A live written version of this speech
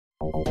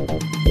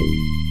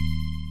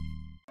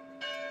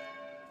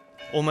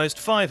Almost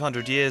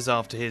 500 years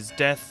after his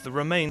death, the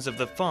remains of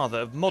the father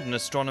of modern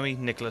astronomy,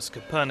 Nicolas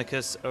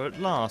Copernicus, are at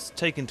last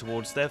taken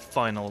towards their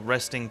final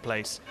resting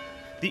place.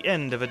 The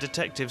end of a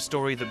detective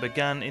story that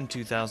began in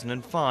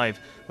 2005,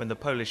 when the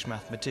Polish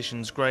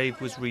mathematician's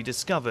grave was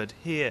rediscovered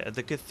here at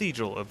the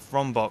Cathedral of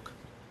Wrombock.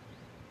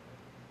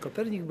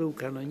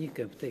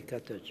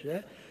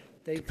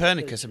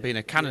 Copernicus had been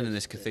a canon in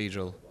this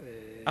cathedral.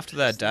 After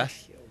their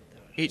death,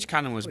 each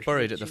canon was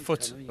buried at the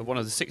foot of one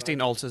of the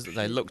 16 altars that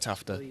they looked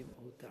after.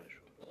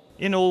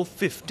 In all,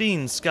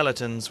 15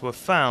 skeletons were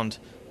found,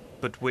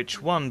 but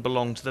which one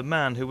belonged to the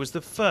man who was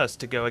the first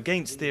to go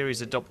against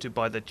theories adopted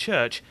by the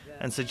Church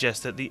and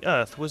suggest that the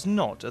Earth was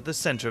not at the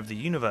centre of the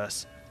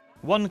universe?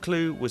 One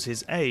clue was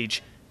his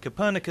age.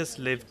 Copernicus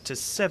lived to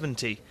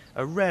 70,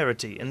 a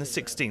rarity in the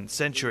 16th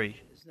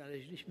century.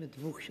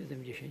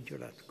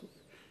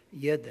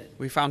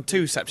 We found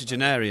 2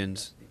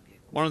 septuagenarians.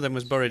 One of them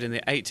was buried in the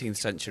 18th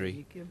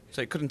century,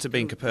 so it couldn't have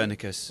been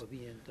Copernicus.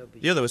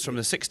 The other was from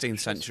the 16th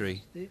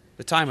century,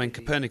 the time when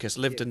Copernicus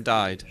lived and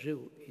died.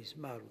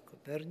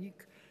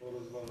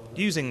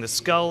 Using the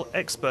skull,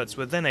 experts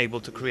were then able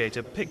to create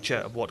a picture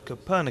of what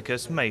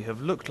Copernicus may have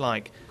looked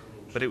like,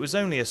 but it was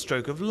only a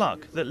stroke of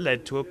luck that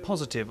led to a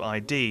positive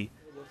ID.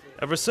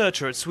 A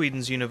researcher at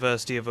Sweden's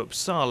University of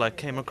Uppsala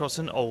came across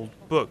an old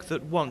book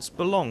that once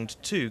belonged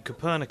to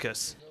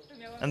Copernicus,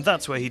 and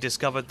that's where he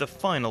discovered the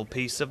final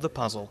piece of the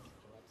puzzle.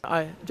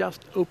 I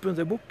just opened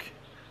the book,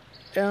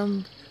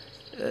 and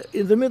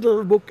in the middle of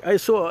the book I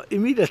saw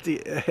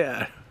immediately a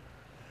hair.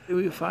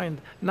 We find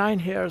 9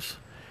 hairs,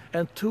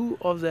 and 2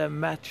 of them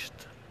matched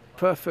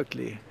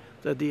perfectly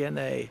the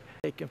DNA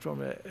taken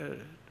from a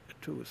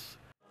tooth.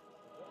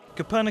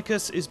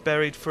 Copernicus is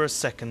buried for a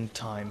second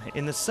time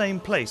in the same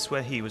place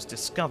where he was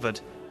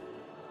discovered.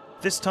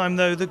 This time,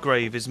 though, the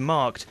grave is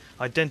marked,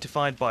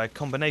 identified by a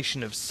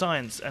combination of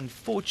science and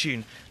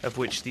fortune of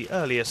which the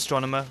early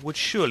astronomer would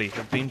surely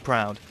have been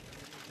proud.